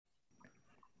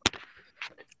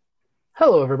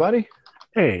Hello, everybody.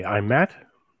 Hey, I'm Matt,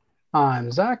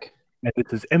 I'm Zach, and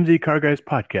this is MZ Car Guys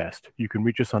Podcast. You can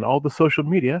reach us on all the social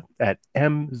media at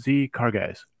MZ Car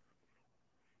Guys.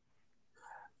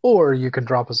 or you can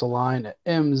drop us a line at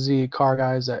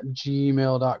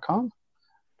mzcarguys@gmail.com.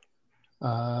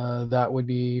 That would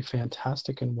be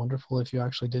fantastic and wonderful if you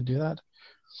actually did do that.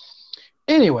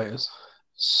 Anyways,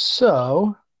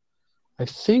 so I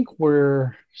think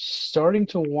we're starting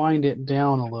to wind it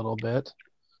down a little bit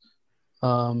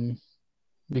um,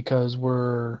 because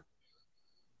we're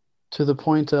to the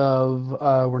point of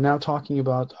we're now talking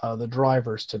about the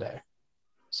drivers today.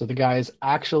 So the guys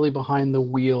actually behind the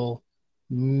wheel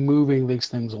moving these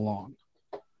things along.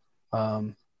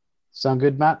 Um, Sound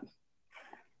good, Matt?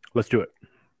 Let's do it.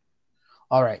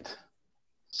 All right.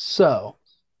 So,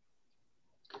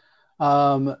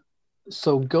 um,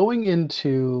 so going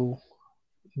into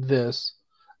this,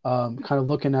 kind of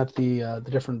looking at the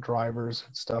different drivers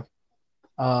and stuff.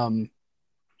 Um,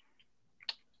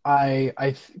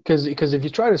 because if you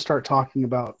try to start talking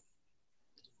about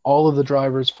all of the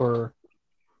drivers for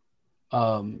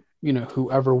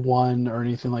whoever won or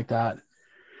anything like that,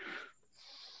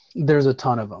 there's a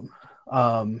ton of them.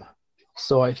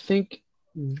 So I think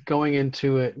going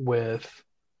into it with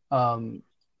um,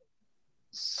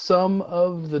 some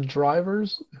of the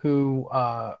drivers who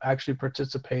actually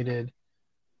participated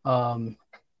um,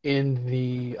 in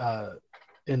the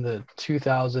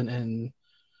 2000 and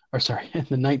or sorry in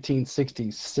the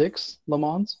 1966 Le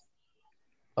Mans.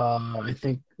 I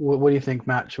think. What do you think,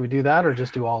 Matt? Should we do that or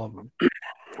just do all of them?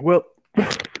 Well,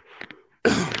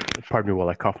 pardon me while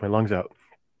I cough my lungs out.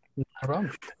 No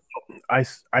problem. I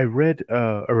read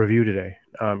a review today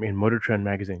in Motor Trend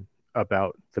magazine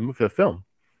about the film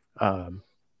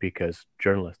because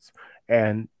journalists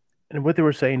and what they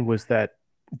were saying was that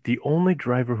the only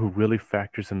driver who really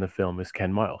factors in the film is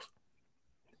Ken Miles.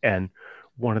 And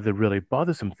one of the really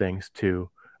bothersome things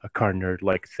to a car nerd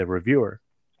like the reviewer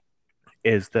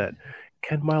is that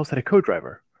Ken Miles had a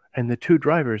co-driver, and the two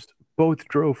drivers both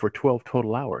drove for 12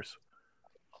 total hours.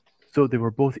 So they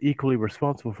were both equally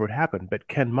responsible for what happened, but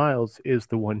Ken Miles is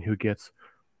the one who gets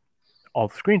all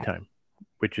the screen time,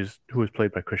 which is who is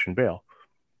played by Christian Bale.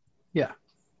 Yeah.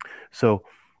 So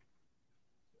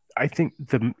I think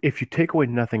if you take away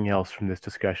nothing else from this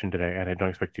discussion today, and I don't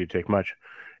expect you to take much,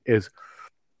 is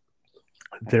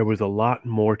there was a lot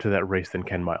more to that race than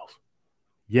Ken Miles.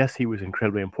 Yes, he was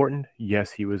incredibly important.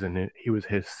 Yes, he was a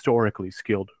historically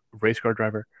skilled race car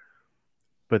driver,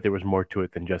 but there was more to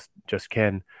it than just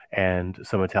Ken and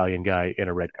some Italian guy in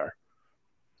a red car.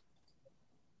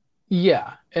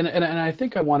 Yeah, and I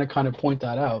think I want to kind of point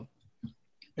that out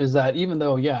is that even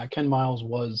though Ken Miles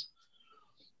was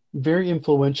very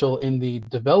influential in the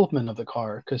development of the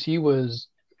car because he was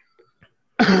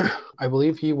I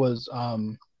believe he was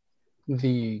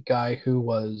the guy who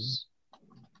was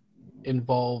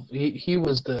involved. He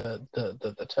was the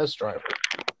test driver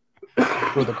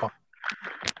for the car,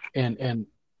 and in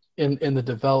the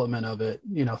development of it,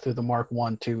 through the Mark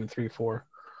 1, 2, and 3, 4.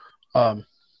 Well,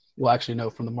 actually, no,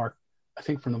 from the Mark. I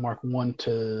think from the Mark 1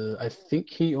 to I think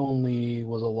he only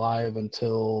was alive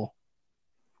until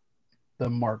the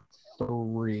Mark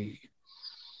 3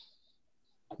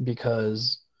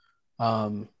 because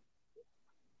um,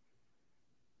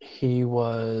 he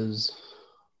was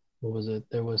what was it?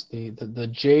 There was the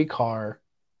J car,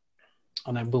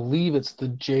 and I believe it's the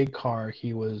J car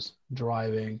he was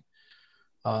driving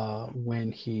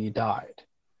when he died.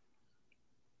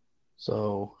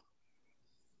 So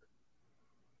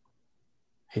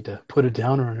hate to put a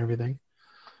downer on everything,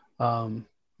 um,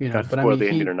 Not to but I spoil mean the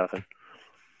ending or he, nothing.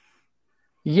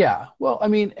 yeah. Well, I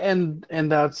mean, and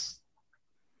that's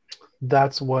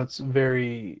what's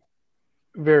very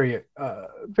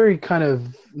kind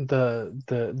of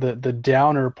the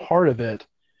downer part of it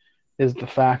is the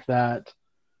fact that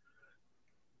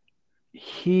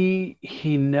he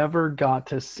never got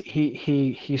to see,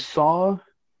 he saw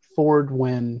Ford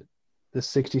win the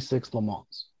 66 Le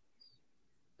Mans,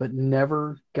 but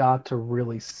never got to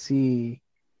really see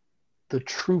the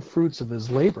true fruits of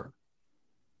his labor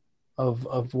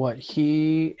of what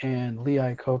he and Lee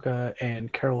Iacocca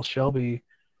and Carroll Shelby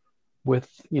with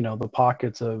the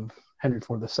pockets of Henry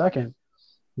Ford II,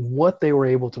 what they were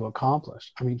able to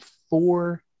accomplish. I mean,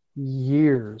 4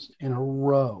 years in a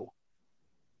row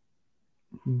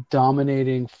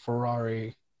dominating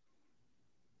Ferrari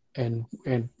and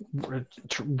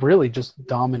really just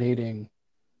dominating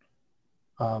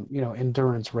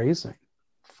endurance racing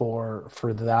for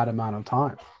that amount of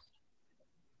time,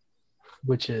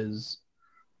 which is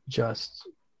just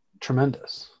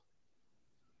tremendous.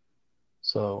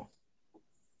 So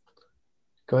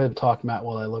Go ahead and talk, Matt,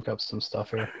 while I look up some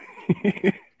stuff here.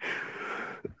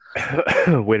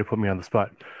 Way to put me on the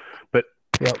spot. But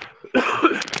Yep.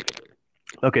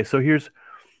 Okay, so here's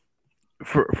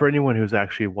for anyone who's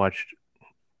actually watched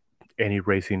any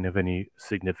racing of any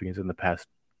significance in the past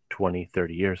 20,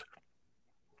 30 years.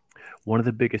 One of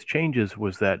the biggest changes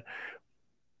was that,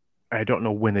 I don't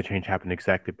know when the change happened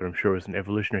exactly, but I'm sure it was an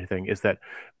evolutionary thing, is that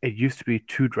it used to be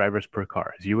 2 drivers per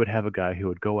car. So you would have a guy who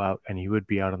would go out and he would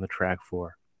be out on the track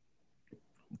for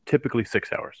typically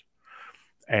 6 hours.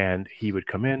 And he would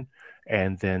come in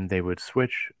and then they would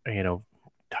switch,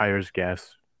 tires,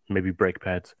 gas, maybe brake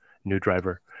pads, new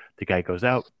driver. The guy goes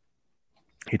out,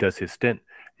 he does his stint.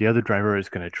 The other driver is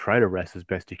going to try to rest as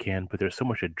best he can, but there's so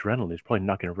much adrenaline, he's probably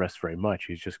not going to rest very much.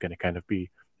 He's just going to kind of be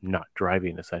not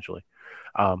driving, essentially.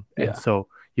 And so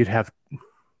you'd have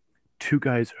 2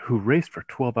 guys who raced for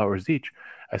 12 hours each,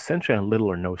 essentially on little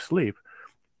or no sleep,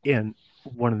 in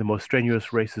one of the most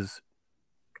strenuous races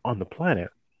on the planet.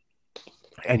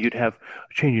 And you'd have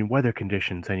changing weather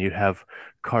conditions, and you'd have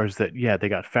cars that, they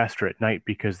got faster at night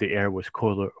because the air was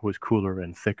cooler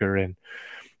and thicker.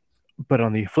 But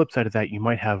on the flip side of that, you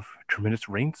might have tremendous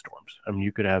rainstorms. I mean,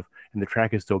 you could have, and the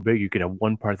track is so big, you could have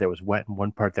one part that was wet and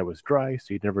one part that was dry,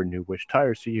 so you never knew which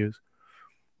tires to use.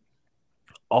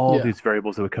 All these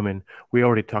variables that would come in. We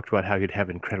already talked about how you'd have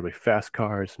incredibly fast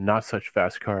cars, not such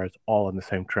fast cars, all on the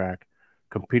same track,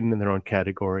 competing in their own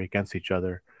category against each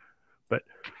other, but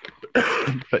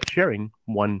sharing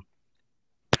one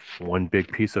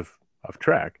big piece of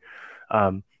track.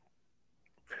 But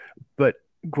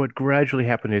what gradually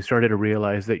happened is started to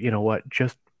realize that,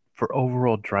 just for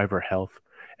overall driver health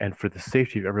and for the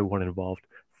safety of everyone involved,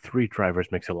 3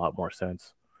 drivers makes a lot more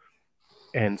sense.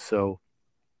 And so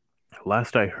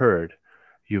last I heard,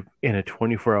 in a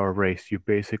 24-hour race, you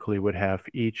basically would have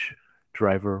each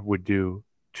driver would do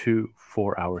 2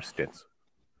 4-hour stints.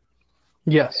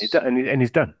 Yes. And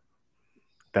he's done.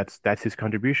 That's his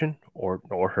contribution,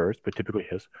 or hers, but typically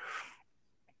his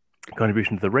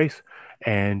contribution to the race.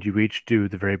 And you each do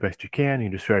the very best you can. You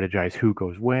just strategize who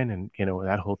goes when, and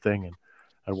that whole thing, and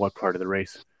at what part of the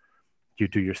race you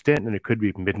do your stint. And it could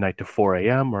be midnight to 4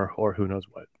 a.m. or who knows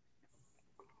what.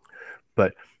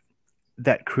 But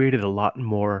that created a lot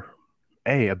more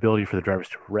ability for the drivers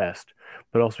to rest,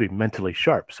 but also be mentally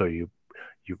sharp. So your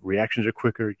reactions are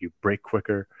quicker, you brake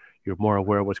quicker, you're more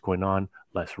aware of what's going on,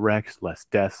 less wrecks, less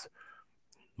deaths,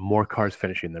 more cars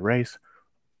finishing the race.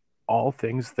 All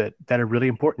things that are really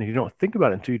important. You don't think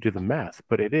about it until you do the math,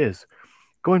 but it is.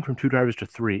 Going from 2 drivers to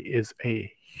 3 is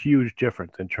a huge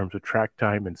difference in terms of track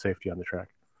time and safety on the track.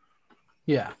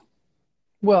 Yeah.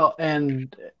 Well,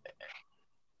 and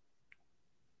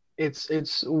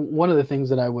it's one of the things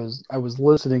that I was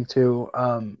listening to,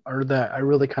 or that I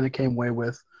really kind of came away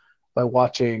with by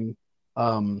watching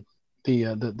the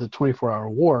 24-Hour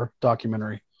War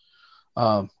documentary,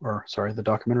 the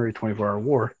documentary 24-Hour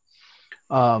War,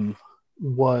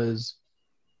 was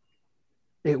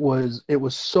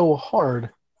so hard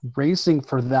racing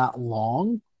for that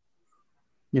long,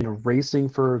 racing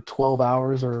for 12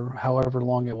 hours or however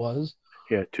long it was.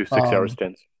 Yeah, 2 6-hour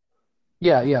stints.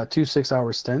 Yeah, 2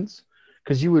 6-hour stints,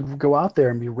 because you would go out there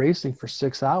and be racing for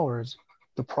 6 hours.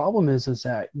 The problem is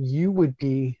that you would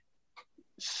be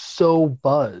so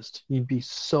buzzed, you'd be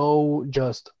so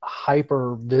just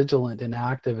hyper vigilant and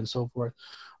active and so forth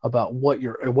about what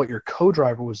your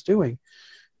co-driver was doing.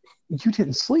 You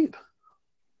didn't sleep.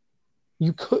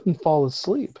 You couldn't fall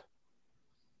asleep.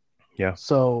 Yeah.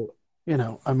 So, it's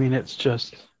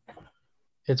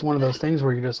one of those things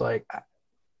where you're just like,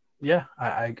 yeah,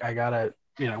 I gotta,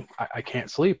 I can't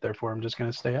sleep, therefore I'm just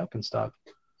going to stay up and stuff.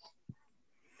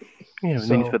 And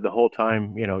then you spend the whole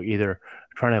time, either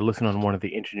trying to listen on one of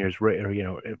the engineers' or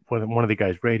one of the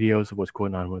guys' radios of what's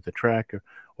going on with the track,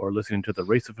 or listening to the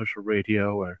race official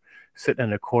radio, or sitting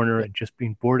in a corner and just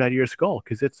being bored out of your skull,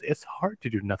 because it's hard to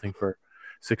do nothing for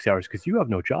 6 hours because you have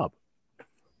no job.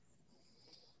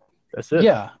 That's it.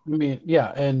 Yeah,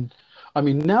 and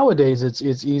nowadays it's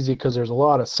easy because there's a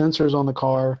lot of sensors on the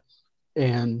car,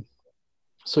 and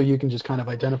so you can just kind of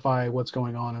identify what's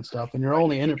going on and stuff, and you're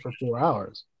only in it for 4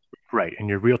 hours. Right, and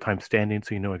you're real-time standing,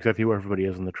 so you know exactly where everybody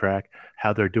is on the track,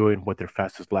 how they're doing, what their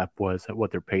fastest lap was,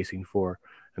 what they're pacing for,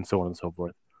 and so on and so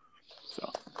forth.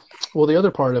 So, well, the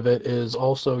other part of it is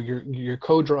also your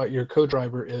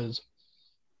co-driver is,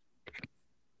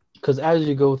 because as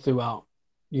you go throughout,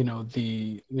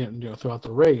 throughout the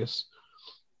race,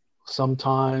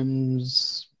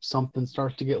 sometimes something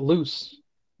starts to get loose,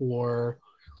 or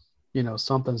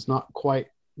something's not quite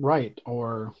right,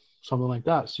 or something like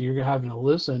that. So you're having to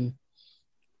listen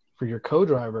for your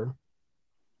co-driver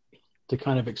to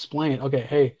kind of explain, okay,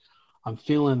 hey, I'm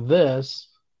feeling this.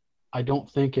 I don't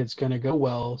think it's going to go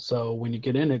well. So when you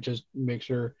get in it, just make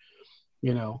sure,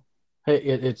 you know, hey,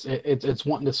 it's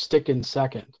wanting to stick in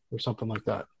second or something like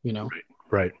that, you know?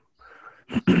 Right.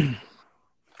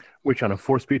 Which on a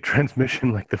 4-speed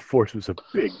transmission, like the force was a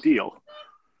big deal.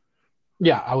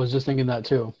 Yeah, I was just thinking that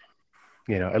too.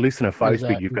 You know, at least in a Is 5-speed,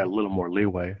 that, you've got a little more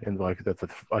leeway, and like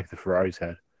like the Ferraris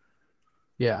had.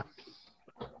 yeah.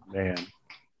 Man,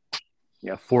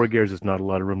 yeah, 4 gears is not a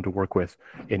lot of room to work with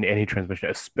in any transmission,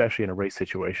 especially in a race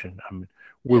situation. I mean,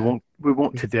 Yeah, we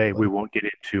won't today. exactly. We won't get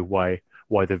into why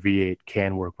the V8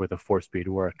 can work with a 4-speed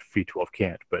where a V12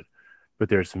 can't. But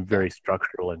there's some Yeah. very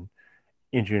structural and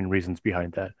engineering reasons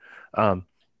behind that. Um,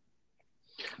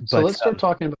 So but let's start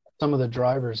talking about some of the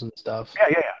drivers and stuff.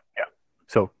 yeah.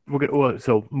 So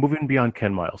so moving beyond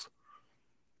Ken Miles.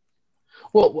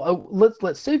 Well,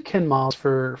 let's save Ken Miles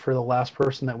for the last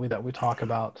person that we talk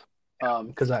about,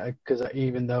 because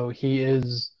even though he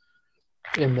is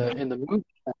in the movie,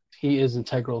 he is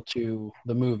integral to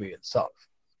the movie itself.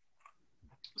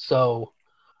 So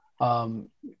um,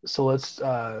 so let's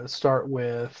start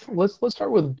with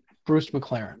Bruce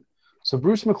McLaren. So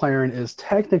Bruce McLaren is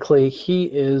technically he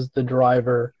is the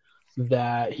driver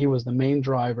that he was the main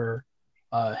driver.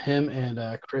 Him and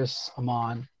Chris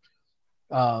Amon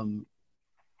um,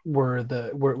 were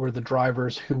the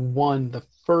drivers who won the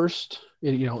first,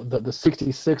 the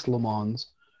 66 Le Mans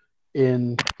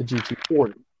in the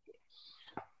GT40.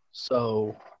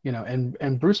 So,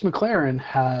 and Bruce McLaren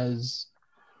has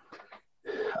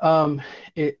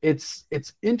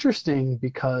it's interesting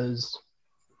because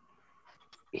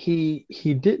he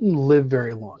didn't live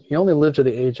very long. He only lived to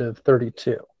the age of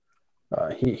 32.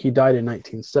 He died in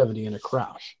 1970 in a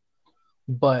crash.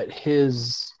 But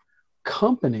his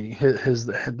company,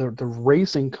 the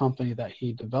racing company that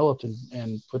he developed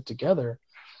and put together,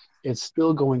 is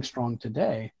still going strong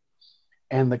today.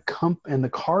 And the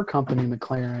car company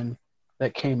McLaren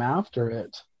that came after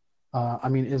it, I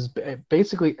mean, is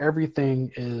basically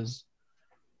everything is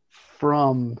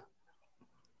from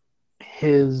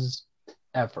his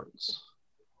efforts,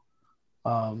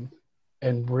 and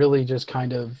really just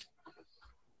kind of,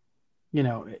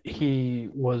 he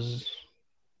was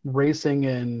racing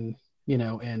in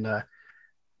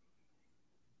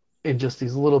just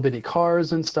these little bitty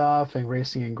cars and stuff, and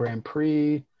racing in Grand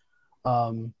Prix,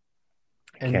 um,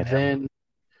 and Can-Am. then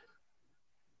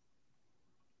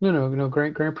no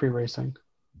Grand Prix racing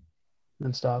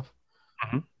and stuff,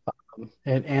 Mhm.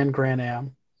 and Grand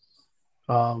Am,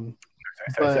 um,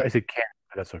 I but said can,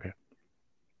 but that's okay.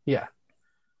 yeah,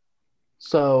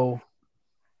 so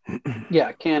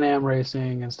yeah, Can Am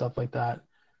racing and stuff like that,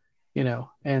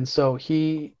 and so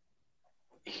he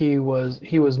was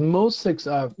most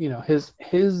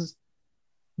his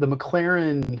the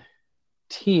McLaren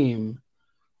team,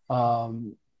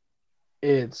 um,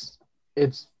 it's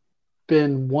it's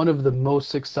been one of the most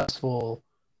successful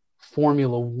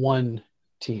Formula One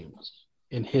teams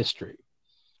in history,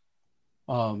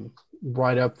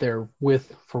 right up there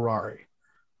with Ferrari.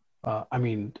 I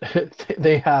mean,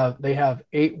 they have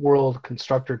 8 world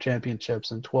constructor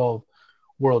championships and 12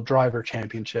 world driver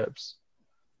championships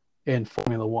in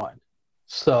Formula One.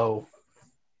 So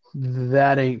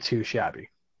that ain't too shabby.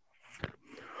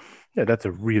 Yeah, that's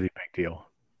a really big deal.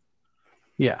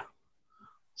 Yeah.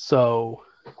 So,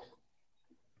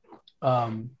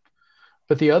 um,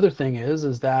 but the other thing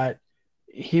is that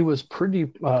he was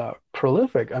pretty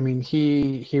prolific. I mean,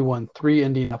 he won 3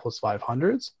 Indianapolis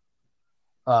 500s,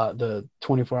 the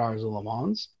 24 hours of Le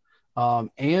Mans,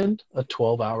 and a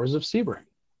 12 hours of Sebring.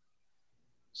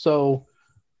 So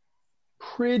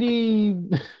pretty,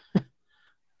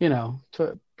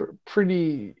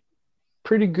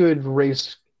 pretty good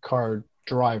race car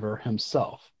driver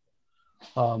himself.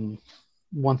 Um,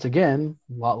 Once again,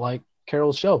 a lot like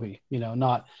Carroll Shelby.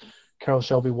 Not Carroll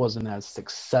Shelby wasn't as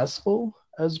successful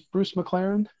as Bruce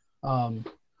McLaren, um,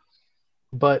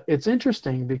 but it's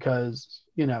interesting because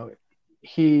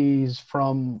he's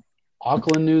from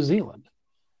Auckland, New Zealand,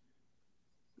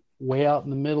 way out in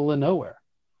the middle of nowhere.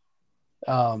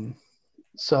 Um,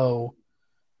 so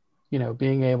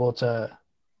being able to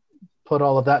put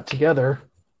all of that together,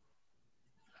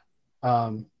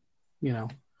 um, you know,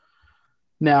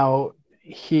 now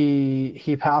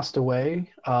he passed away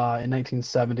in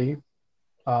 1970,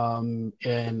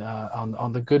 in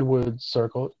on the Goodwood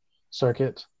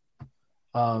circuit,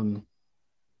 um,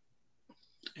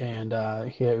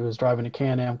 and he was driving a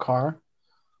Can-Am car,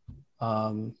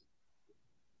 um,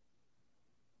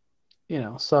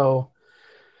 so,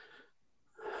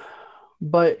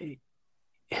 but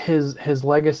his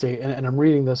legacy, and I'm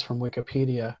reading this from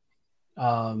Wikipedia.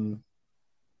 Um,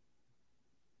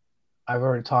 I've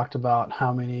already talked about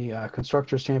how many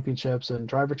constructors championships and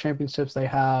driver championships they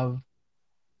have.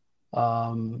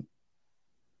 Um,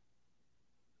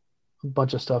 a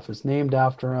bunch of stuff is named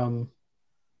after him.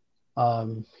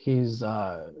 He's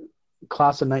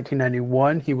class of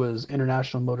 1991. He was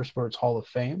International Motorsports Hall of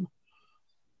Fame.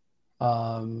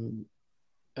 Um,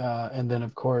 and then,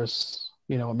 of course,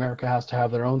 America has to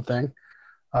have their own thing.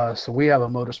 So we have a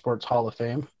Motorsports Hall of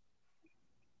Fame.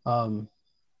 Um,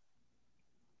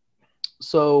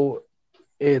 so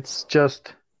it's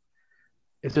just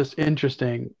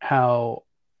interesting how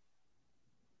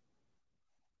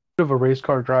good of a race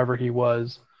car driver he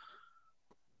was,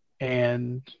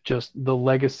 and just the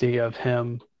legacy of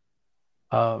him.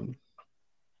 Um,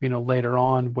 later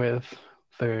on with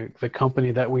the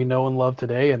company that we know and love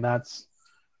today, and that's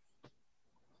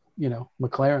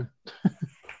McLaren.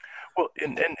 Well,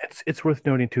 and it's worth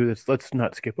noting too. This, let's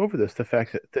not skip over this. The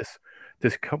fact that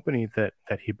this company that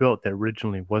he built that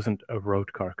originally wasn't a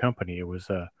road car company. It was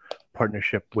a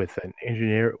partnership with an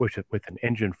engineer, with an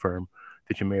engine firm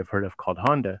that you may have heard of called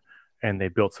Honda, and they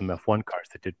built some F1 cars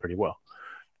that did pretty well.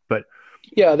 But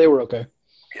yeah, they were okay.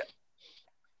 Yeah,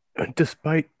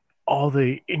 despite all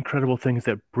the incredible things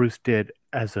that Bruce did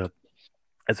as a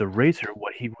racer,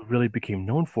 what he really became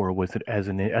known for was as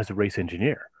a race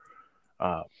engineer.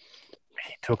 Uh,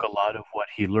 he took a lot of what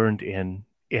he learned in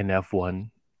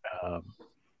F1. Um,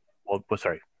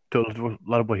 sorry, took a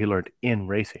lot of what he learned in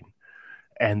racing,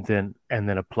 and then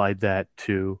applied that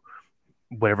to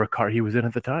whatever car he was in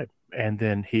at the time. And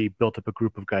then he built up a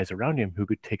group of guys around him who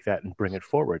could take that and bring it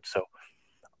forward. So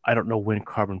I don't know when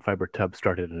carbon fiber tubs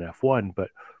started in F1, but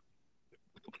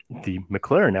the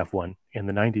McLaren F1 in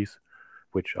the 90s,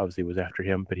 which obviously was after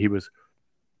him, but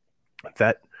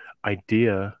that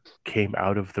idea came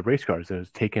out of the race cars. It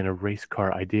was taking a race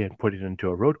car idea and putting it into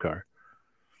a road car.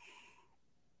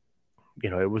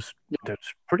 That's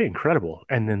pretty incredible.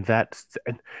 And then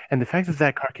and the fact that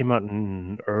that car came out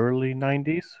in early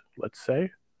 90s, let's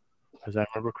say, as I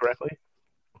remember correctly,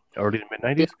 early to mid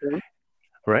 90s,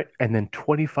 right? And then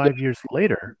 25 years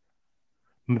later,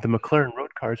 the McLaren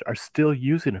road cars are still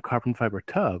using a carbon fiber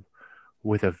tub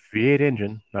with a V8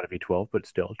 engine, not a V12, but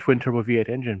still twin turbo V8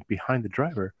 engine behind the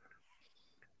driver,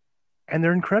 and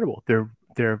they're incredible.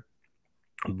 They're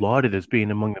lauded as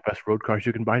being among the best road cars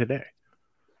you can buy today.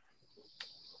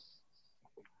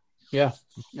 Yeah,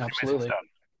 absolutely.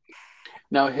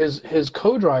 Now his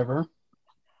co-driver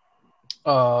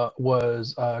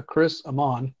was Chris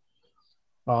Amon,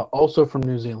 also from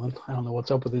New Zealand. I don't know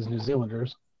what's up with these New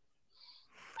Zealanders.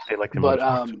 They like them,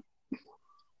 but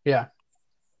yeah.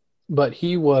 But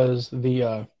he was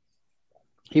his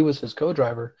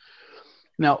co-driver.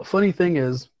 Now, funny thing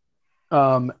is,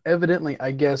 evidently,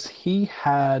 I guess he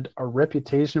had a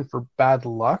reputation for bad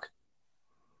luck.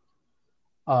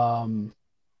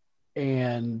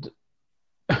 And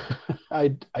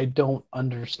I don't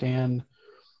understand.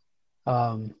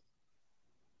 I'm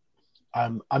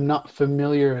not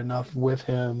familiar enough with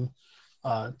him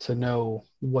to know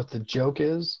what the joke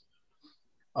is.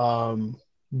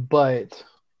 But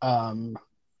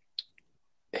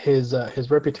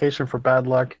his reputation for bad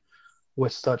luck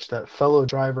was such that fellow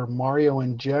driver Mario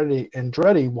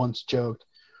Andretti once joked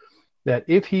that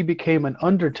if he became an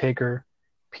Undertaker,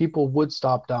 people would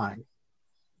stop dying.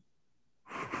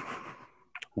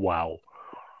 Wow.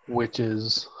 Which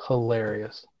is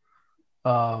hilarious.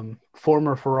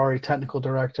 Former Ferrari technical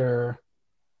director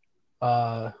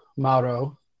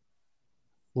Mauro,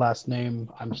 last name,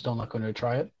 I'm still not going to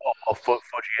try it.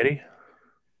 Foggieri?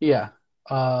 Yeah.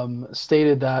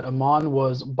 Stated that Amon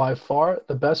was by far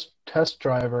the best test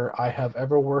driver I have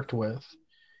ever worked with.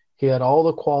 He had all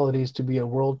the qualities to be a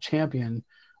world champion,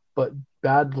 but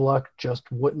bad luck just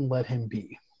wouldn't let him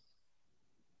be.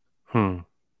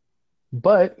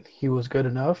 But he was good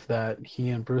enough that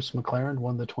he and Bruce McLaren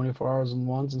won the 24 Hours and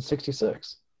Ones in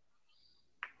 '66.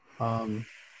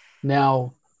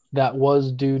 Now, that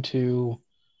was due to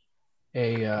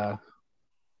a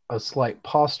slight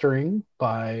posturing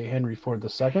by Henry Ford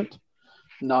II,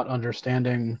 not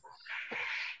understanding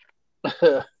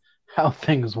how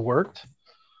things worked.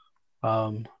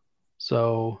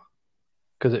 So,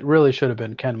 because it really should have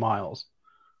been Ken Miles.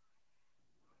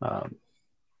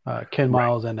 Ken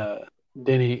Miles and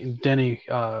Denny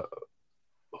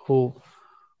who,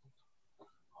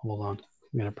 hold on,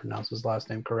 I'm going to pronounce his last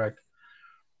name correct.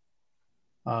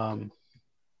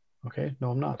 Okay,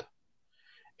 no, I'm not.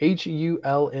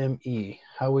 Hulme.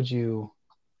 How would you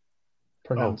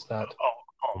pronounce that?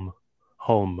 Home.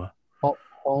 Home.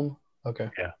 Okay.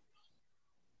 Yeah.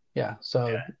 Yeah. So.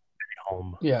 Yeah,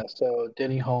 Home. Yeah. So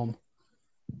Denny Hulme.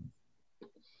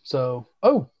 So,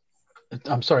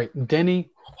 I'm sorry, Denny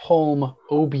Holm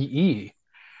OBE.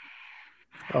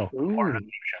 Oh, Order of Ooh,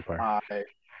 the British Empire.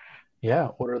 yeah,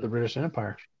 Order of the British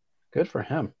Empire. Good for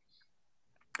him.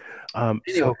 Anyway,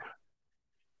 So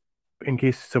in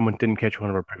case someone didn't catch one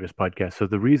of our previous podcasts, so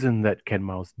the reason that Ken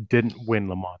Miles didn't win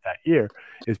Le Mans that year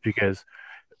is because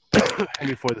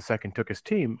Henry Ford II took his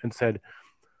team and said,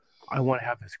 I want to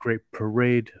have this great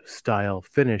parade style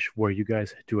finish where you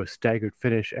guys do a staggered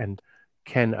finish. And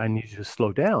Ken, I need you to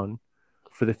slow down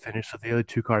for the finish so the other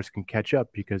two cars can catch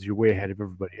up because you're way ahead of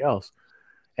everybody else.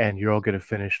 And you're all going to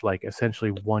finish like essentially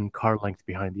one car length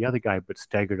behind the other guy, but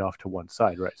staggered off to one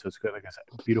side, right? So it's got like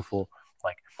a beautiful,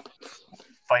 like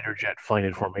fighter jet flying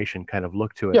in formation kind of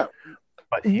look to it. yeah,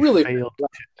 But he really. failed to,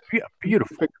 yeah,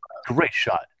 beautiful, great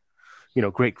shot,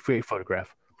 great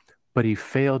photograph. But he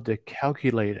failed to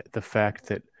calculate the fact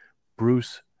that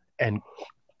Bruce and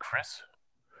Chris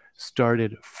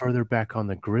started further back on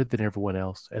the grid than everyone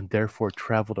else and therefore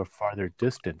traveled a farther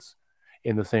distance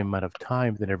in the same amount of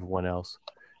time than everyone else,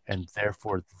 and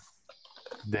therefore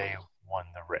they won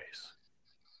the race.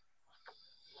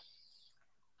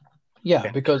 Yeah,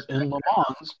 And because in Le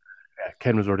Mans,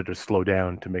 Ken was ordered to slow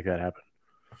down to make that happen.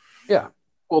 yeah,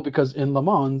 well, because in Le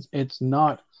Mans, it's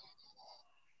not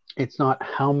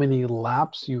how many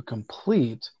laps you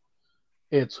complete,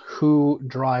 it's who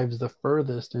drives the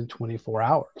furthest in 24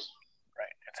 hours. Right.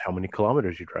 It's how many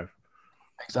kilometers you drive.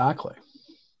 Exactly.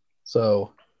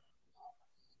 So,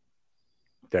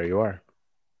 There you are.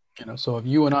 so if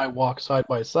you and I walk side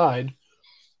by side,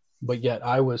 but yet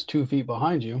I was 2 feet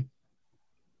behind you,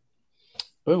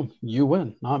 boom, you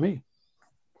win, not me.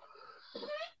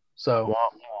 So, Wah,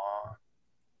 wah.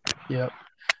 yep.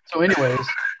 So, anyways,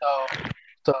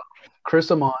 so Chris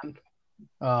Amon,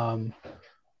 um,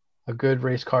 a good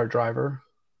race car driver,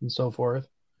 and so forth.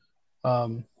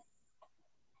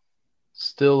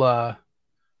 Still,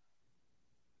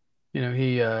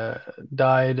 he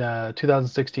died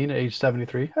 2016 at age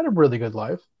 73. Had a really good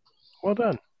life. Well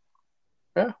done.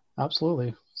 Yeah,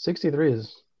 absolutely. 63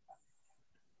 is,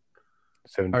 or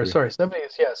 73. sorry, 70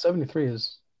 is, yeah, 73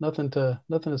 is nothing to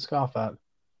scoff at.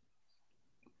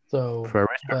 So, For a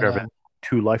race car but driver,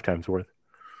 2 lifetimes worth.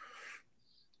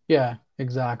 yeah,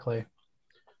 exactly.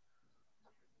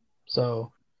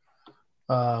 So,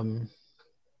 um,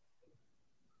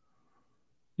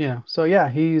 so yeah,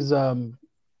 he's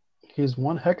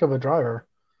one heck of a driver.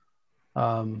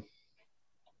 Um,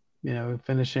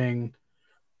 finishing,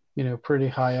 pretty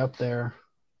high up there,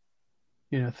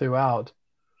 throughout.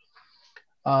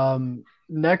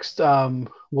 Next,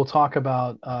 we'll talk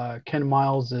about Ken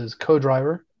Miles'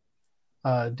 co-driver,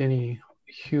 Denny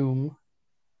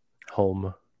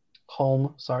Home.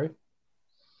 Holm, sorry.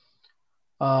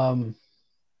 Um,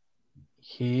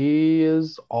 he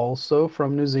is also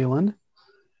from New Zealand.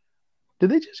 Did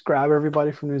they just grab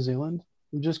everybody from New Zealand?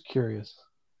 I'm just curious.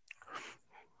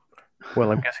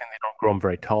 Well, I'm guessing they don't grow them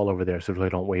very tall over there, so they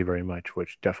don't weigh very much,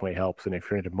 which definitely helps. And if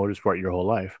you're into motorsport your whole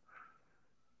life,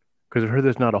 because I've heard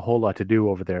there's not a whole lot to do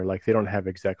over there. Like they don't have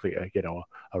exactly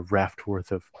a raft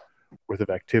worth of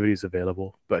activities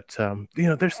available. But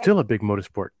they're still a big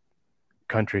motorsport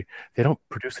country. They don't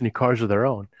produce any cars of their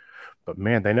own, but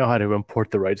man, they know how to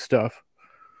import the right stuff.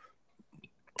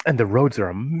 And the roads are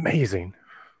amazing.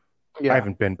 I Yeah,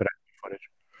 haven't been, but I have footage.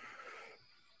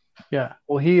 yeah.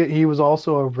 Well, he was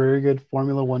also a very good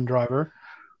Formula One driver.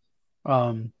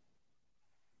 Um,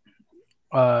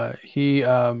 he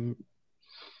now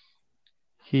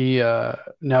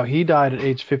he died at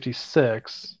age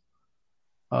 56.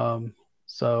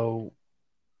 So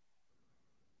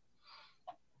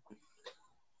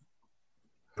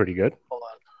Pretty good. hold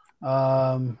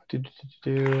on.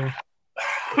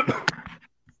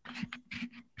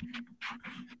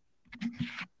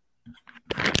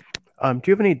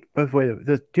 Do you have any? By the way,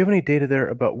 do you have any data there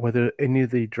about whether any of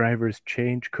the drivers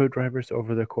changed co-drivers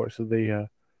over the course of the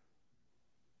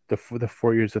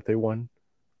 4 years that they won?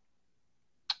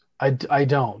 I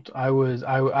don't. I was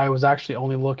actually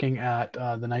only looking at the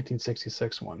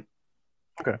 1966 one.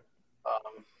 Okay.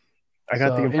 Um, I got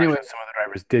the so impression anyway, that some of the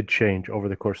drivers did change over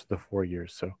the course of the 4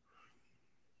 years. So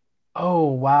oh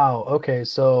wow. Okay,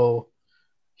 so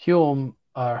Hulm,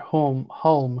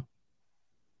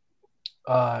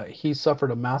 he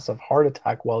suffered a massive heart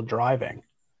attack while driving.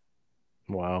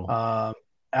 wow, Uh,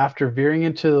 After veering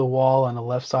into the wall on the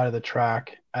left side of the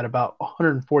track at about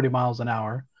 140 miles an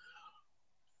hour,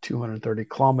 230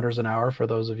 kilometers an hour for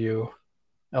those of you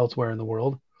elsewhere in the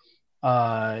world.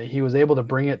 He was able to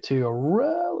bring it to a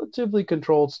relatively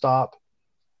controlled stop,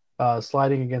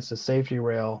 sliding against a safety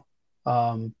rail.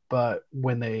 But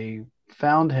when they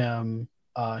found him,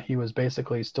 he was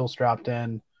basically still strapped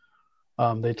in,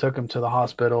 They took him to the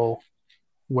hospital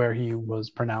where he was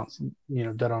pronounced,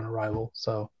 dead on arrival.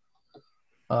 So,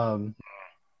 um,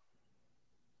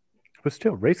 But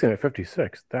still, racing at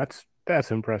 56, that's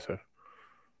impressive.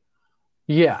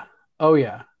 yeah, oh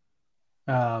yeah.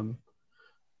 Um,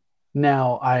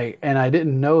 Now I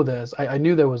didn't know this. I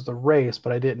knew there was the race,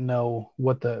 but I didn't know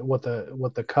what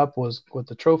the cup was, what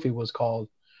the trophy was called.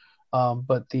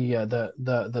 But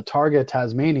the Targa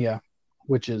Tasmania,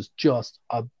 which is just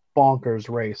a bonkers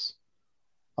race.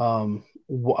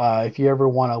 If you ever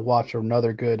want to watch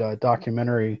another good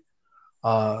documentary,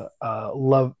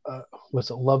 Love was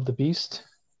it Love the Beast?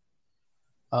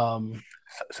 Um,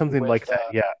 Something with like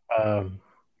that. Yeah.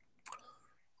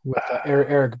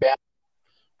 Eric Bana.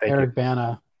 Thank you. Eric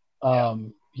Bana. Yeah.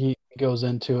 He goes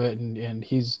into it and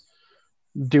he's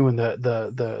doing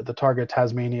the Targa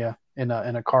Tasmania in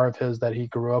a car of his that he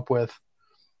grew up with.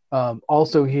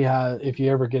 Also, he had, if you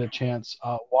ever get a chance,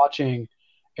 watching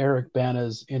Eric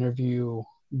Bana's interview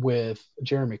with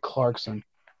Jeremy Clarkson,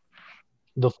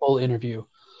 the full interview,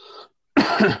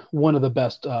 one of the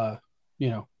best,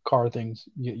 car things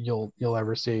you'll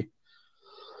ever see.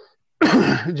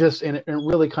 Just and it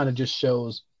really kind of just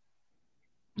shows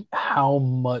how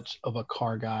much of a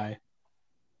car guy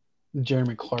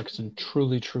Jeremy Clarkson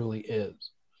truly is.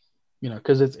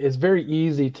 Because it's very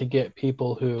easy to get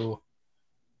people who,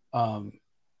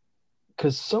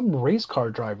 because some race car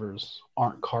drivers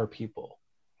aren't car people.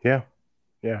 Yeah.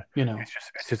 Yeah. You know, It's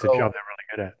just a so job they're really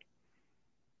good at.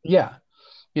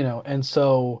 yeah, and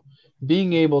so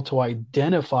being able to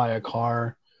identify a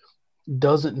car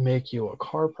doesn't make you a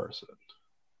car person.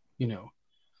 You know,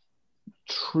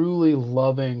 truly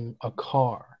loving a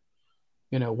car.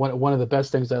 One of the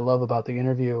best things I love about the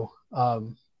interview,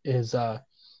 is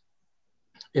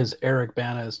Eric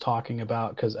Bana is talking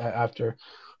about, because after,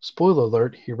 spoiler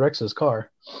alert, he wrecks his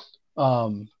car,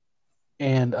 um,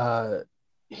 and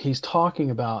he's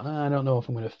talking about, I don't know if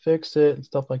I'm going to fix it and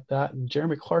stuff like that. And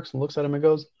Jeremy Clarkson looks at him and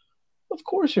goes, "Of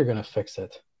course you're going to fix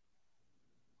it.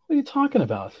 What are you talking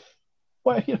about?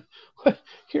 Why,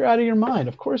 you're out of your mind.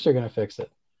 Of course you're going to fix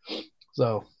it."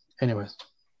 So, anyways,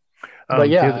 but The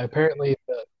yeah, other, apparently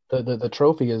the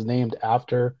trophy is named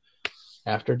after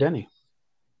Denny.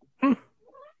 hmm,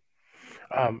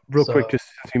 real quick, So just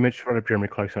since you mentioned brought up Jeremy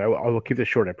Clarkson, I will keep this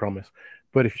short, I promise.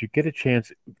 But if you get a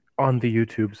chance on the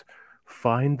YouTubes,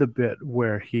 find the bit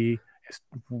where he is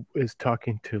is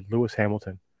talking to Lewis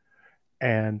Hamilton,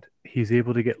 and he's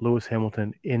able to get Lewis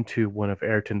Hamilton into one of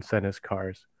Ayrton Senna's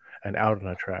cars and out on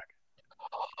a track.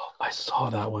 I saw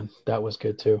that one. That was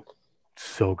good too.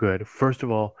 So good. First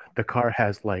of all, the car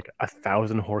has like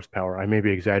 1,000 horsepower. I may be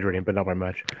exaggerating, but not by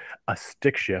much. A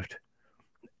stick shift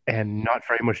and not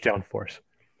very much downforce.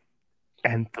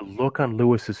 And the look on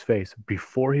Lewis's face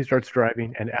before he starts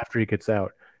driving and after he gets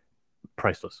out,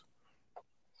 priceless.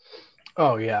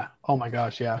 Oh yeah. Oh my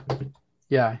gosh. Yeah.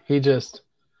 Yeah. He just,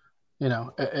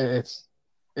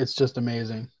 it's just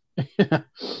amazing. Yeah,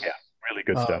 really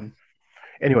good stuff. um,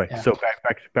 Anyway, yeah. so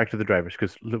back to the drivers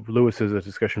because Lewis is a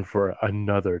discussion for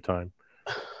another time.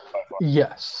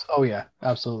 Yes. Oh yeah.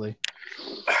 Absolutely.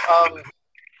 Um,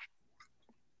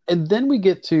 and then we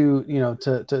get to,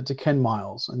 to Ken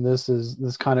Miles, and this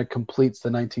kind of completes the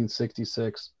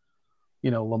 1966,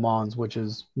 Le Mans, which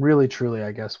is really truly,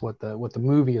 I guess, what the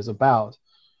movie is about.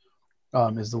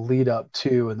 Is the lead up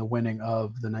to and the winning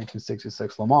of the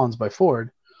 1966 Le Mans by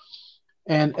Ford.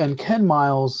 And Ken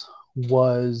Miles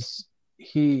was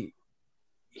he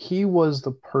was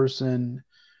the person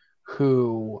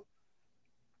who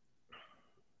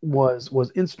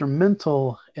was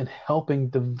instrumental in helping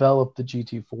develop the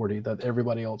GT40 that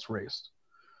everybody else raced.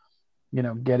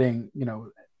 Getting,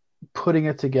 putting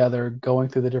it together, going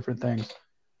through the different things.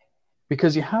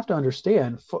 Because you have to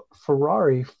understand,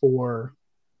 Ferrari for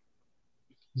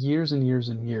years and years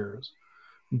and years,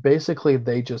 basically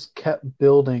they just kept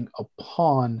building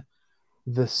upon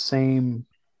the same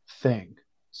thing.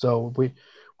 So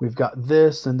we've got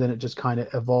this, and then it just kind of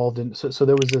evolved, and so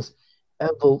there was this so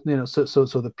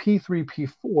the P3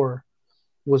 P4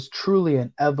 was truly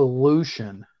an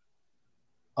evolution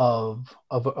of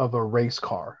a race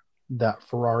car that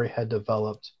Ferrari had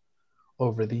developed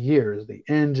over the years. The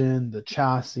engine, the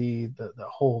chassis, the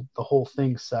whole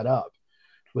thing set up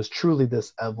was truly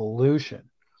this evolution.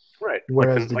 Right,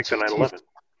 Whereas the like the GT, 911.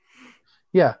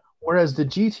 yeah, whereas the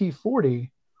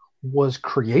GT40 was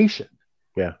creation.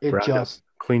 Yeah, It ground up, just,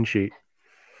 clean sheet.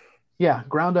 yeah,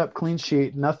 ground up, clean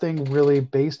sheet, nothing really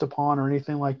based upon or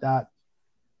anything like that.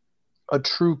 A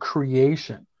true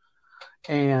creation.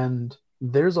 And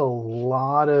there's a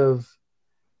lot of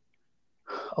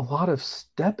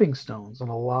stepping stones and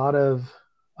a lot of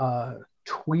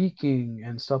tweaking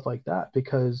and stuff like that.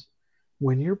 Because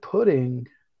when you're putting,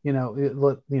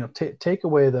 take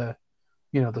away the,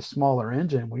 the smaller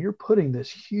engine, when you're putting this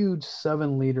huge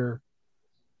 7 liter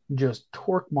just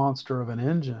torque monster of an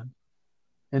engine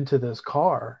into this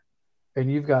car, and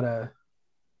you've got to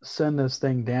send this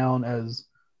thing down as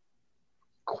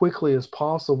quickly as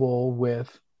possible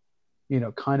with,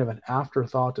 kind of an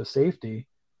afterthought to safety.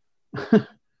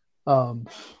 um,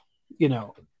 you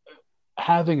know,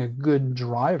 Having a good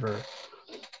driver,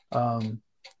 um,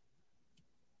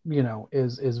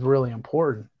 is really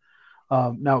important.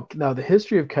 Now the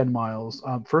history of Ken Miles.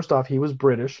 First off, he was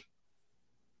British,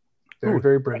 very Ooh,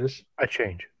 very British. a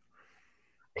change.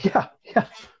 Yeah, yeah.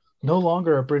 No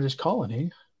longer a British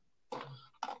colony,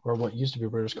 or what used to be a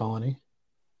British colony.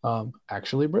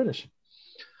 Actually British.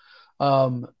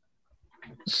 Um,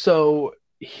 so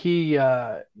he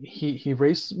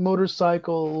raced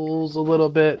motorcycles a little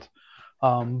bit,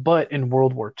 but in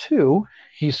World War II,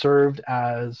 he served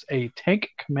as a tank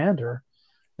commander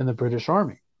in the British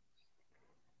Army.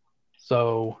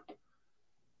 So,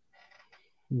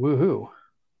 woohoo!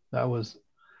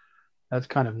 That's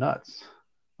kind of nuts.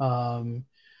 Um,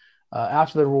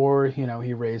 After the war,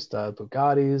 he raced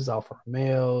Bugattis, Alfa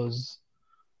Romeos.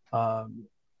 Um,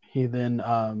 he then,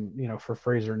 for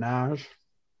Fraser Nash.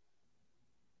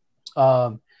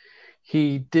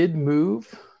 He did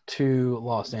move to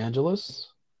Los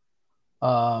Angeles,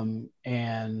 and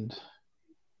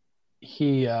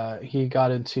he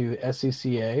got into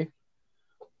SCCA,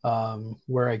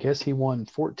 where I guess he won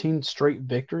 14 straight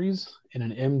victories in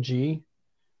an MG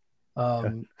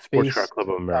Sports Car based. Club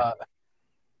of America.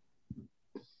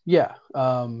 Yeah,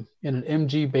 in an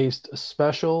MG based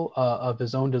special of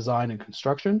his own design and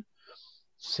construction.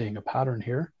 Seeing a pattern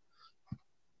here.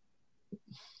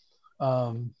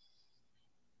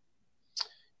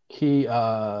 He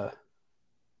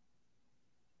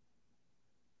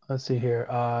let's see here.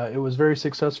 It was very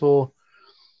successful.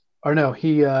 Or no,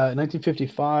 he in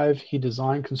 1955 he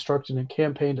designed, constructed, and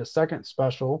campaigned a second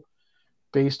special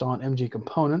based on MG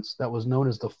components that was known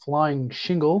as the Flying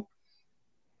Shingle.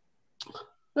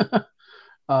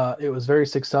 It was very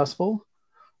successful,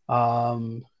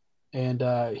 and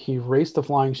he raced the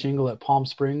Flying Shingle at Palm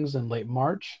Springs in late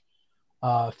March,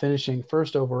 finishing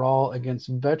first overall against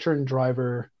veteran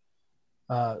driver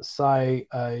Cy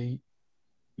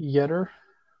Yetter,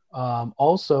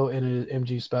 also in an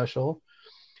MG special,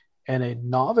 and a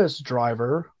novice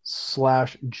driver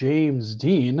 / James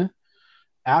Dean,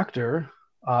 actor,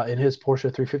 in his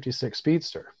Porsche 356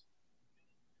 Speedster.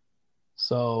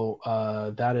 So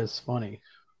that is funny.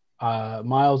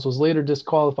 Miles was later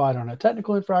disqualified on a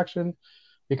technical infraction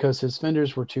because his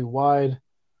fenders were too wide,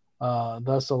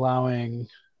 thus allowing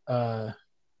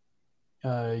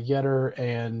Yetter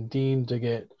and Dean to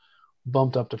get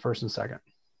bumped up to first and second.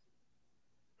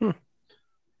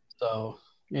 So,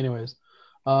 anyways,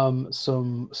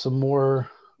 some more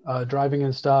driving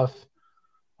and stuff.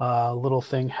 Little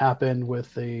thing happened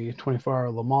with the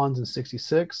 24-hour Le Mans in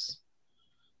 '66,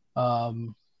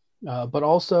 but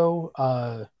also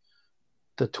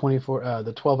the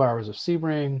 12 hours of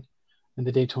Sebring and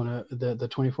the Daytona, the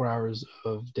 24 hours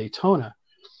of Daytona.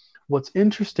 What's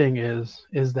interesting is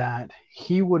that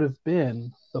he would have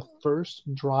been the first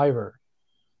driver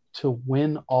to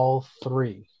win all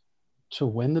three, to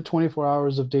win the 24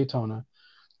 hours of Daytona,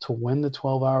 to win the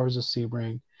 12 hours of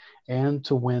Sebring, and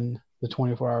to win the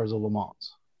 24 hours of Le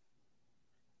Mans.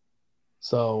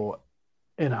 So,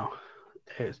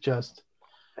 it's just,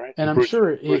 right. And I'm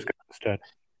sure Bruce got instead.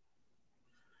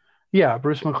 Yeah,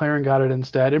 Bruce McLaren got it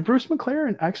instead. And Bruce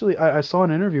McLaren, actually, I saw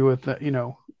an interview with,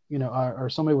 or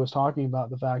somebody was talking about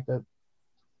the fact that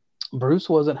Bruce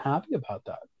wasn't happy about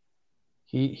that.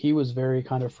 He was very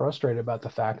kind of frustrated about the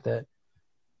fact that,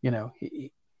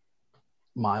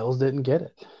 Miles didn't get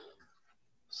it.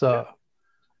 So, Yeah.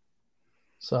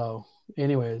 So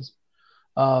anyways,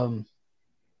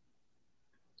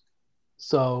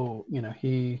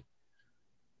 he,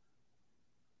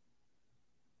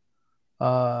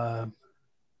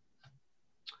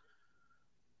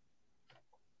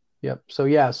 yep. So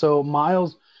yeah, so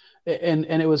Miles, and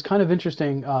it was kind of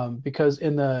interesting, because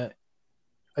I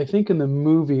think in the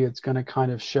movie, it's going to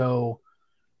kind of show,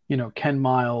 Ken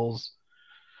Miles,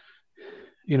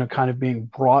 kind of being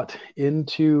brought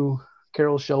into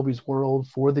Carroll Shelby's world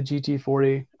for the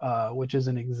GT40, which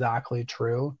isn't exactly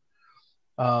true.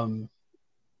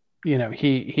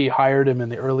 He hired him in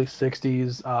the early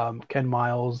 '60s. Ken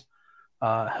Miles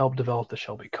helped develop the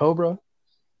Shelby Cobra.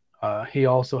 He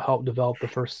also helped develop the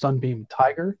first Sunbeam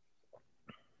Tiger.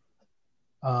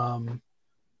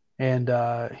 And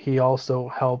he also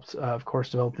helped, of course,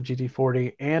 develop the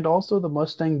GT40 and also the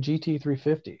Mustang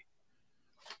GT350,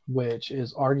 which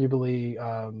is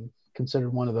arguably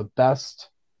considered one of the best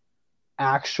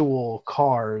actual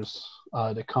cars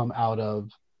to come out of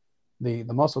the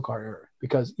muscle car era.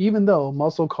 Because even though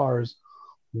muscle cars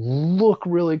look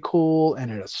really cool and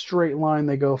in a straight line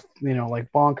they go,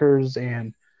 like bonkers,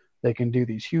 and they can do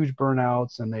these huge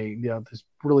burnouts, and they, this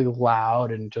really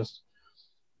loud and just,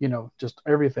 just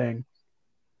everything.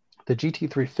 The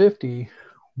GT350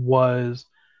 was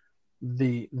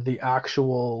the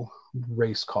actual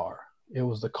race car. It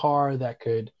was the car that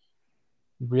could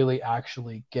really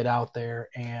actually get out there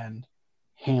and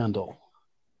handle.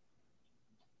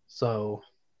 So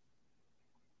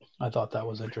I thought that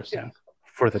was interesting. Yeah,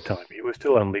 for the time. It was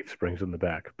still on leaf springs in the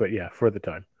back, but yeah, for the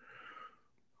time.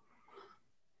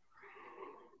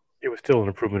 It was still an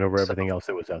improvement over So everything else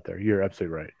that was out there. You're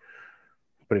absolutely right.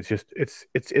 But it's just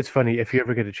it's funny. If you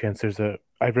ever get a chance, I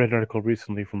read an article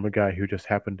recently from a guy who just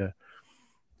happened to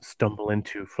stumble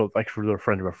into, for a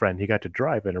friend of a friend. He got to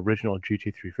drive an original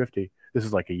GT350. This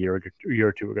is like a year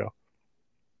or two ago.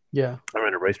 yeah. I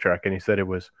ran a racetrack, and he said it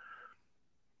was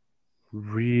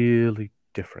really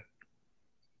different.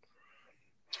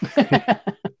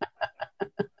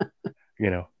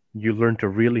 You learn to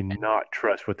really not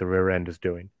trust what the rear end is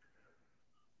doing.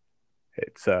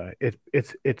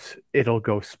 It'll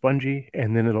go spongy,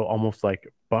 and then it'll almost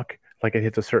like buck, like it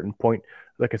hits a certain point,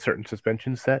 like a certain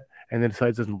suspension set, and then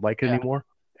decides it doesn't like it Yeah. anymore,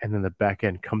 and then the back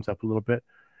end comes up a little bit,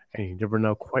 and you never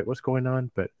know quite what's going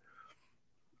on. But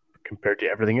compared to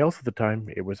everything else at the time,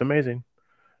 it was amazing.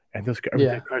 And the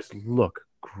Yeah. cars look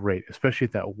great, especially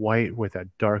that white with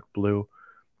that dark blue,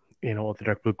 with the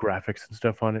dark blue graphics and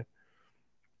stuff on it.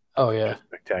 Oh yeah. Just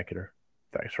spectacular.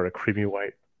 That sort of creamy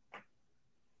white.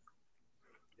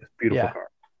 It's a beautiful Yeah.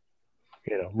 car.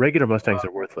 Regular Mustangs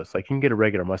are worthless. Like, you can get a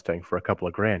regular Mustang for a couple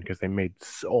of grand because they made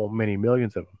so many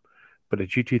millions of them. But a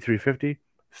GT350,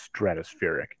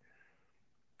 stratospheric.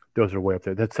 Those are way up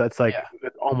there. That's like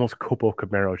almost Copo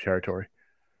Camaro territory.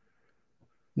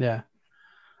 Yeah.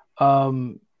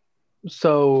 Um.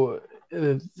 So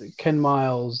Ken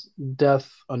Miles' death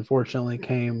unfortunately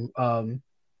came.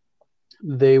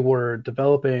 They were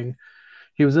developing.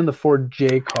 He was in the Ford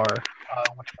J car,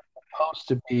 which was supposed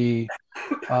to be.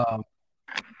 Um,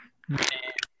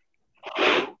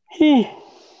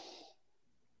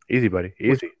 Easy, buddy.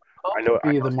 which Easy. was I supposed know.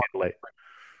 to be the It's Mark. getting late.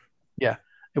 Yeah,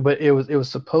 but it was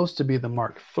supposed to be the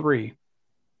Mark III,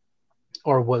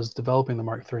 or was developing the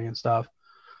Mark III and stuff.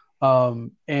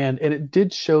 And it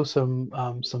did show some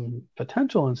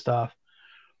potential and stuff.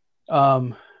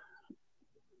 Um,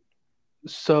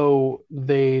 so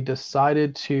they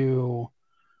decided to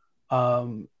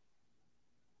um,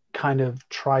 kind of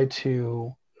try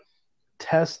to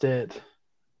test it,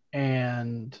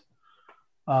 and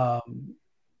um,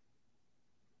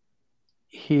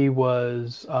 he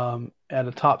was at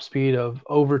a top speed of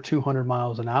over 200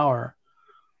 miles an hour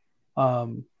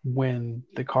when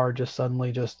the car just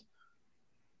suddenly just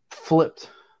flipped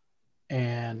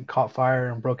and caught fire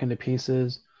and broke into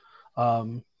pieces.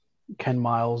 Um, Ken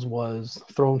Miles was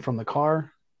thrown from the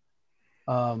car.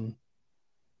 Um,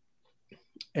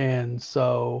 and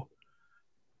so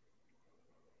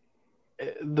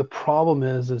the problem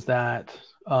is that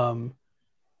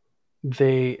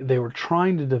they were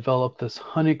trying to develop this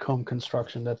honeycomb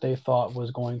construction that they thought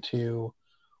was going to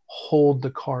hold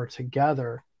the car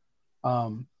together,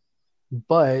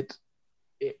 but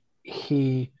it,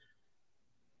 he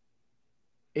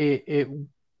it, it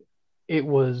it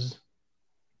was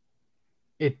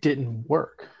it didn't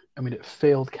work. I mean, it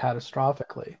failed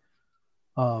catastrophically.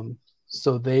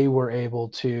 So they were able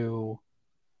to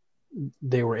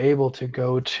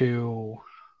go to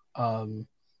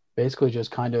basically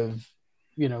just kind of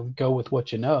go with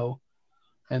what you know,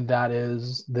 and that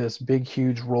is this big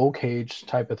huge roll cage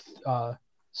type of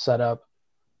setup,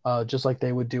 just like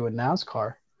they would do in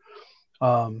NASCAR.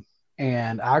 And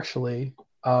actually,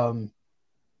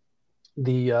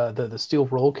 the steel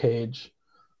roll cage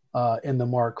in the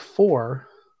Mark IV,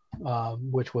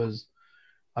 which was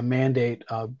a mandate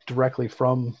directly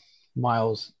from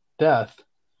Miles' death,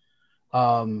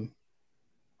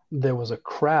 there was a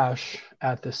crash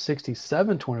at the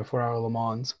 67 24-hour Le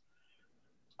Mans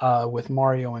with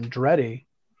Mario Andretti,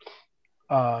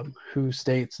 who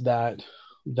states that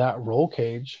that roll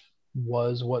cage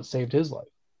was what saved his life.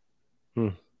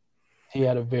 He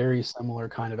had a very similar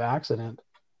kind of accident,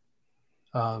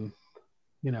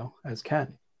 as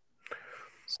Ken.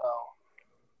 So,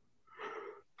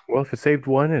 Well, if it saved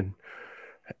one,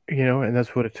 and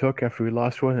that's what it took after we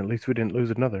lost one, at least we didn't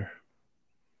lose another.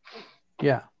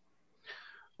 yeah.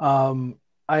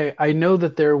 I know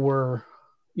that there were,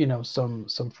 some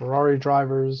Ferrari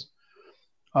drivers.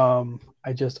 I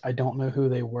don't know who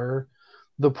they were.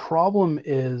 The problem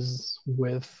is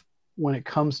with when it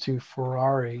comes to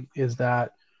Ferrari is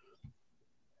that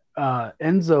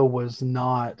Enzo was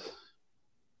not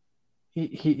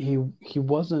he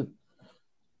wasn't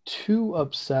too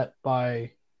upset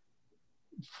by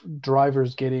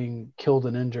drivers getting killed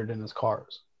and injured in his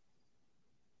cars.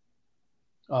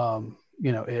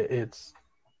 It's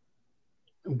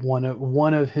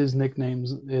one of his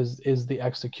nicknames is the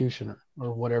executioner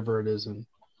or whatever it is in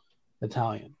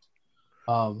Italian.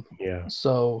 Yeah.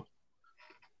 So,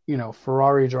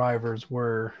 Ferrari drivers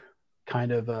were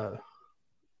kind of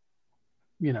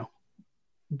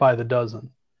by the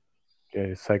dozen.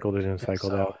 Yeah, cycled in and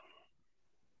cycled out.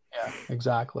 Yeah,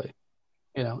 exactly.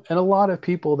 And a lot of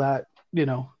people that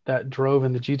that drove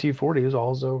in the GT40s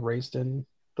also raced in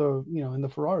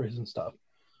the Ferraris and stuff.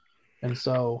 And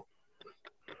so,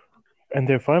 and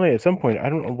then finally, at some point, I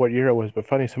don't know what year it was, but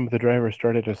finally, some of the drivers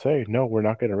started to say, "No, we're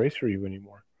not going to race for you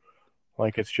anymore."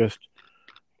 Like, it's just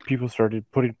people started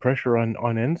putting pressure on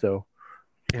Enzo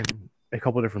in a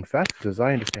couple of different facets, as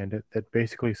I understand it, that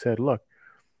basically said, "Look,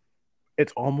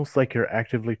 it's almost like you're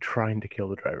actively trying to kill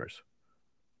the drivers."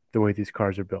 The way these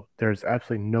cars are built, there's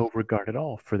absolutely no regard at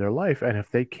all for their life, and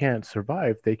if they can't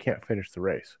survive, they can't finish the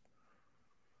race.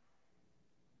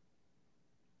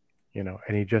 And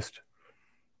he just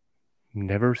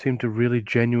never seemed to really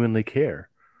genuinely care.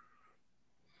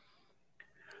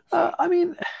 I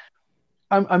mean,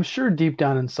 I'm sure deep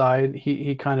down inside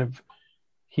he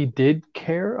did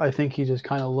care. I think he just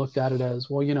kind of looked at it as,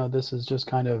 well, this is just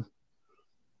kind of,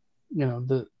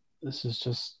 this is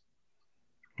just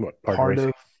What part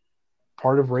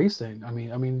of racing. I mean,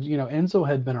 Enzo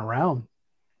had been around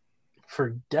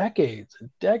for decades and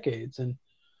decades, and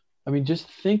I mean, just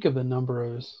think of the number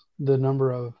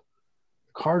of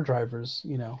car drivers,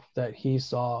 that he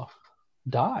saw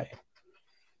die.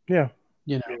 Yeah.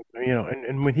 You know.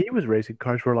 And when he was racing,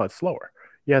 cars were a lot slower.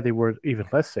 Yeah, they were even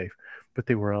less safe, but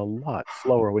they were a lot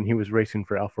slower when he was racing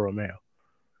for Alfa Romeo.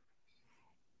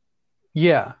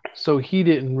 Yeah, so he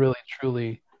didn't really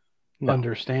truly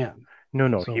understand.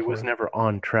 No, he was never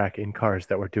on track in cars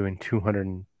that were doing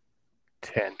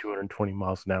 210, 220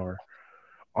 miles an hour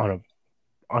on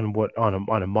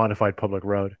a modified public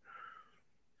road.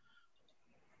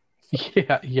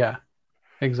 Yeah,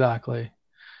 exactly.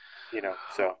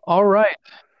 So all right.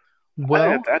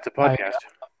 Well, that's a podcast.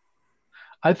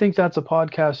 I think that's a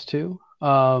podcast too.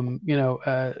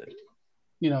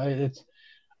 It's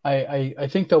I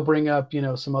think they'll bring up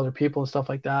some other people and stuff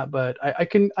like that, but I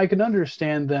can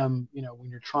understand them when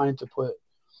you're trying to put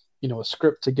a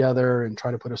script together and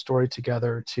try to put a story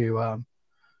together to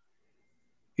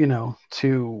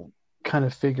to kind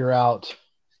of figure out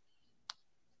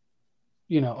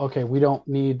okay, we don't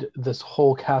need this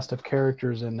whole cast of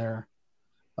characters in there.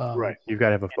 Right, you've got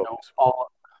to have a focus.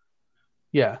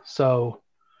 Yeah, so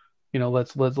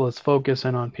let's focus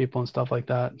in on people and stuff like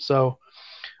that. So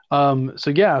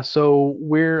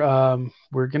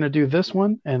we're gonna do this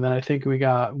one, and then I think we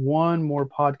got one more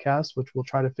podcast which we'll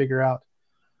try to figure out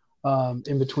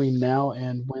in between now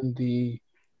and when the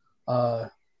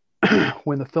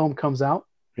when the film comes out.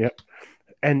 Yep.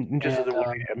 And just as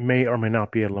it may or may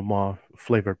not be a Le Mans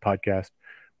flavored podcast,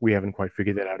 we haven't quite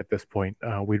figured that out at this point.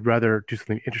 We'd rather do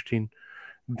something interesting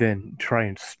than try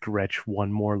and stretch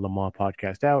one more Le Mans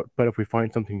podcast out. But if we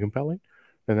find something compelling,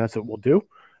 then that's what we'll do.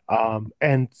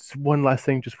 And one last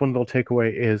thing, just one little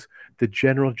takeaway is the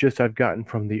general gist I've gotten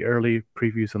from the early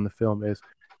previews on the film is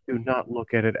do not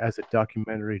look at it as a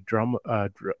documentary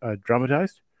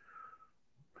dramatized.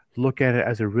 Look at it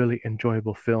as a really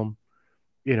enjoyable film.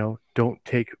 Don't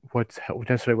take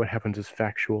necessarily what happens as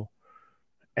factual,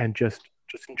 and just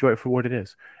enjoy it for what it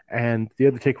is. And the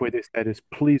other takeaway they said is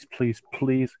please, please,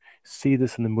 please see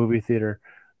this in the movie theater.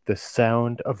 The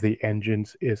sound of the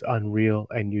engines is unreal,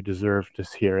 and you deserve to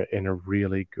hear it in a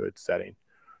really good setting.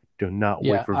 Do not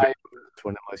wait for this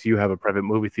one unless you have a private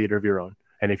movie theater of your own.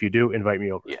 And if you do, invite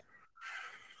me over.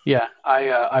 Yeah.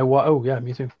 Oh yeah,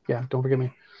 me too. Yeah, don't forget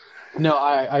me. No,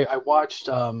 I watched.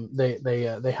 They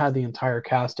had the entire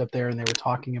cast up there, and they were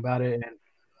talking about it,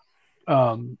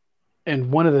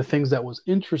 and one of the things that was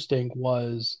interesting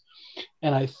was,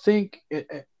 and I think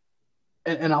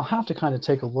and I'll have to kind of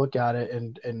take a look at it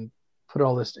and put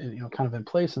all this kind of in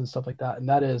place and stuff like that, and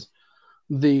that is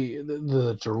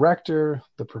the director,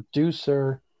 the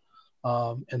producer,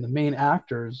 and the main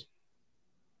actors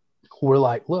were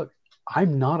like, look,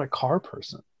 I'm not a car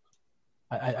person.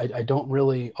 I don't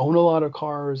really own a lot of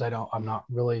cars. I'm not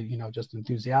really, just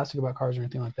enthusiastic about cars or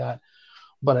anything like that.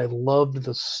 but I loved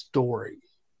the story.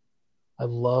 I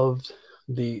loved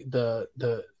the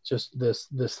just this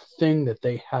thing that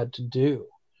they had to do,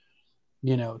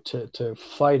 to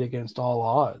fight against all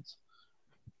odds,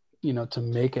 to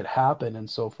make it happen and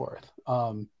so forth.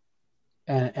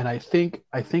 And I think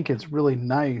it's really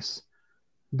nice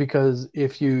because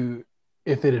if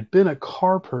it had been a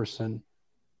car person,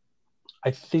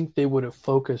 I think they would have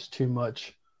focused too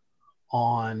much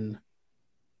on,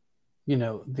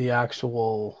 the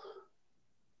actual,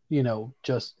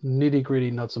 just nitty gritty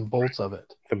nuts and bolts of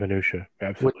it. The minutia,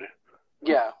 absolutely.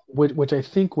 Which I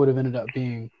think would have ended up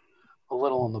being a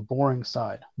little on the boring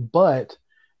side, but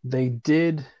they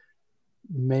did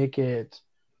make it.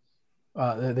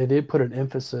 They did put an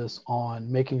emphasis on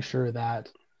making sure that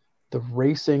the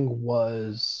racing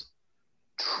was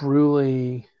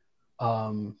truly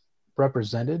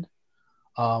represented.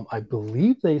 I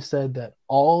believe they said that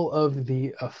all of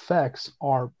the effects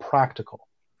are practical.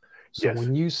 So Yes.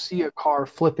 when you see a car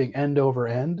flipping end over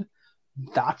end,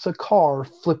 that's a car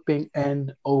flipping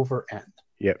end over end.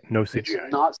 Yep, no CGI.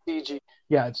 It's not CG.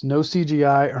 Yeah, it's no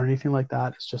CGI or anything like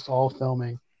that. It's just all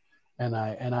filming, and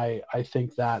I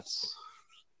think that's,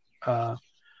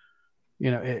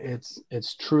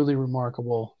 it's truly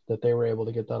remarkable that they were able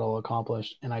to get that all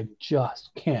accomplished, and I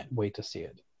just can't wait to see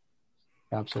it.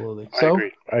 Absolutely.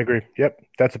 I agree. Yep,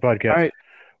 that's a podcast. All right.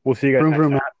 We'll see you guys next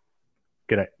time.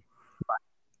 Good night.